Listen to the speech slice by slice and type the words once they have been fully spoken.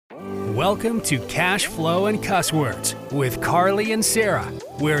Welcome to Cash Flow and Cuss Words with Carly and Sarah,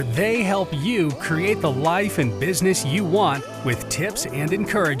 where they help you create the life and business you want with tips and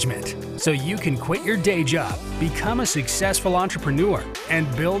encouragement so you can quit your day job, become a successful entrepreneur, and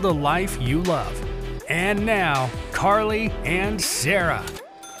build a life you love. And now, Carly and Sarah.